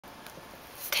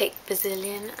Take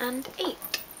bazillion and 8.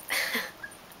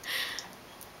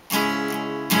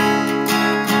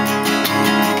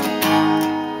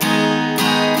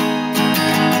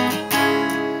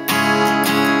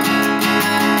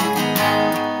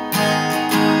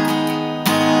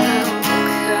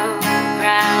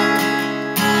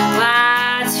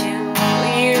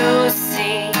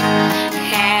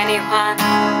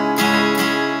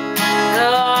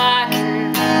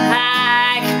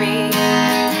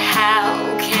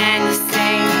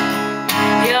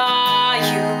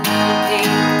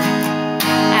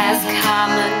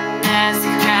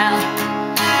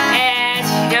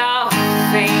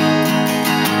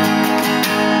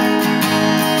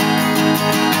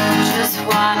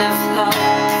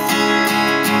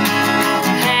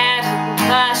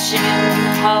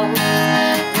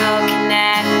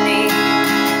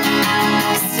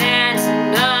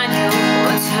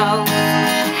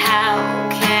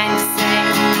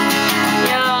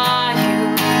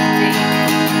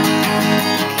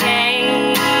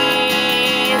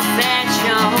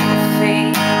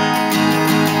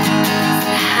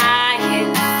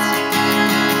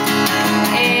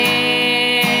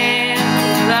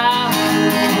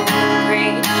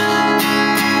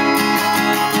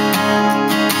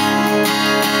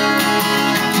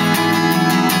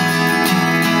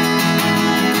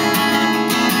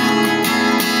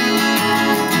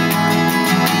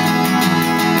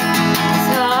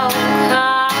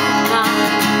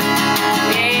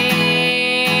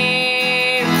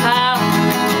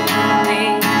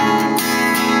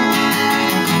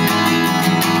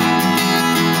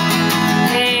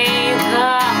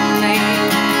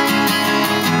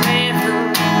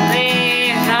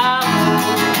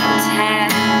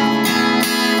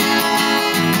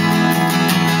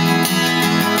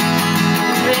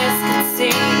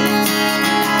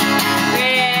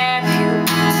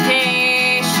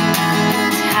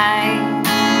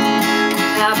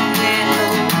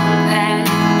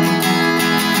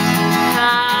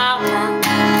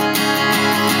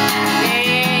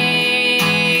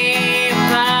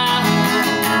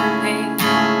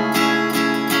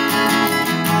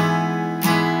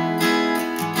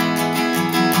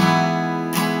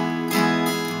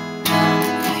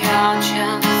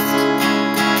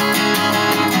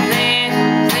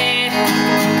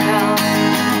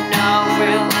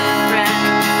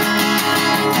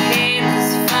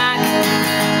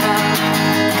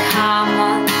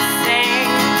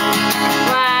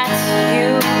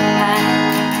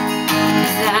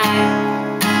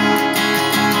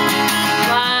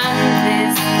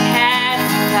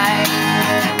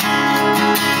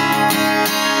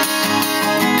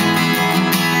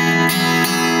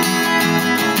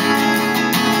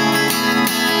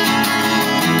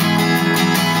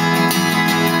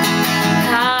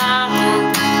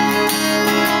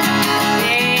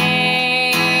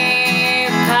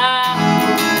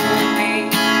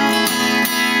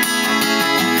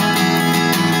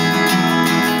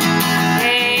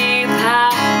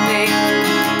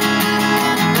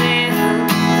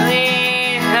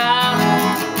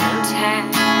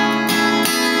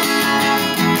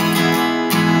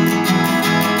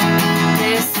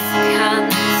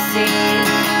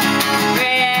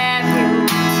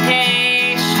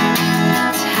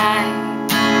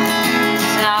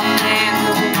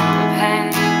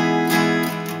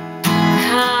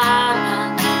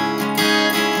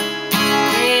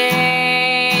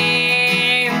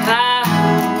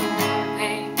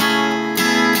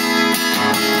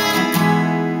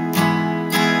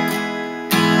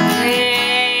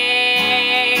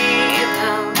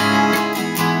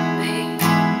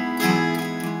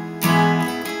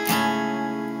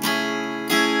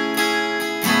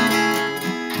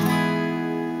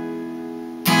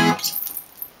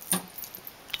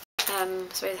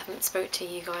 I suppose I haven't spoke to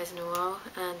you guys in a while,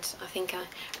 and I think I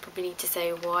probably need to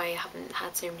say why I haven't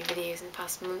had so many videos in the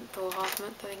past month or half a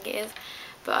month, I think it is.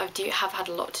 But I have had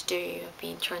a lot to do. I've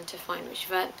been trying to find which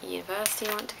university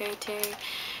I want to go to,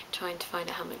 trying to find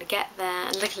out how I'm going to get there,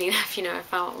 and luckily enough, you know, I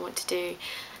found what I want to do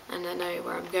and I know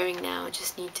where I'm going now. I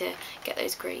just need to get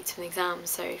those grades from the exams.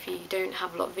 So if you don't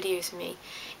have a lot of videos from me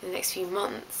in the next few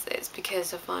months, it's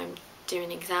because if I'm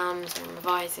doing exams and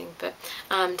revising, but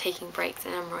I'm taking breaks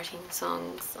and I'm writing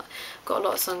songs. I've got a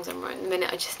lot of songs I'm writing at the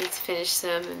minute. I just need to finish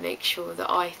them and make sure that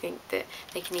I think that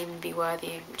they can even be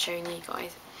worthy of showing you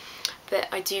guys. But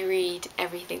I do read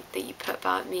everything that you put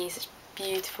about me, such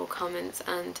beautiful comments,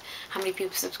 and how many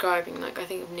people subscribing. Like, I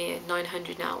think I'm near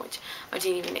 900 now, which I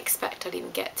didn't even expect I'd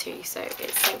even get to. So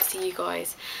it's thanks to you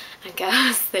guys and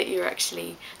girls that you're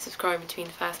actually subscribing to me in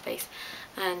the first place.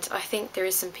 And I think there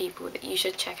is some people that you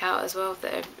should check out as well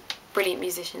that are brilliant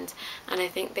musicians, and I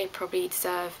think they probably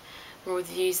deserve more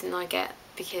views than I get,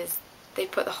 because they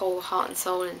put the whole heart and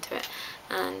soul into it,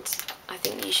 and I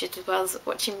think you should, as well as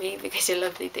watching me because you're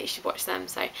lovely, that you should watch them.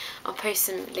 So I'll post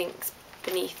some links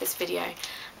beneath this video,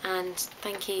 and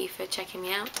thank you for checking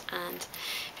me out and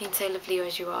being so lovely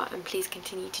as you are, and please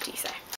continue to do so.